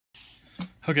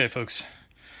Okay, folks.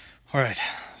 All right.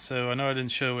 So I know I didn't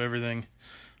show everything,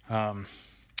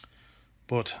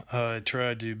 but I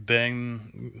tried to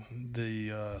bang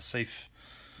the safe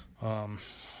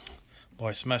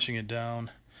by smashing it down,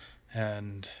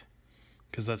 and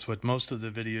because that's what most of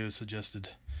the videos suggested,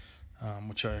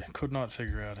 which I could not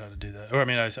figure out how to do that. Or I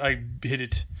mean, I hit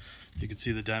it. You can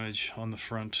see the damage on the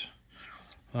front.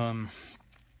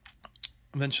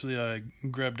 Eventually, I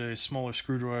grabbed a smaller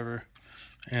screwdriver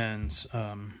and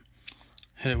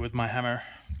hit it with my hammer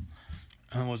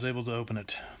and was able to open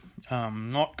it.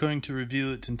 Not going to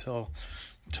reveal it until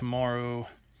tomorrow.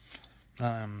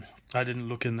 I didn't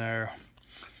look in there,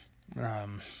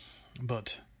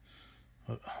 but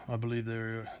I believe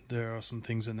there are some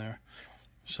things in there.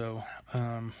 So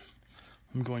I'm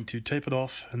going to tape it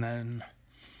off, and then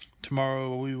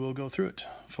tomorrow we will go through it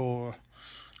for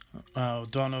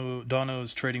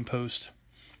Donostradingpost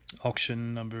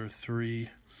auction number 3.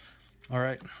 All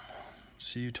right,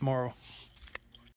 see you tomorrow.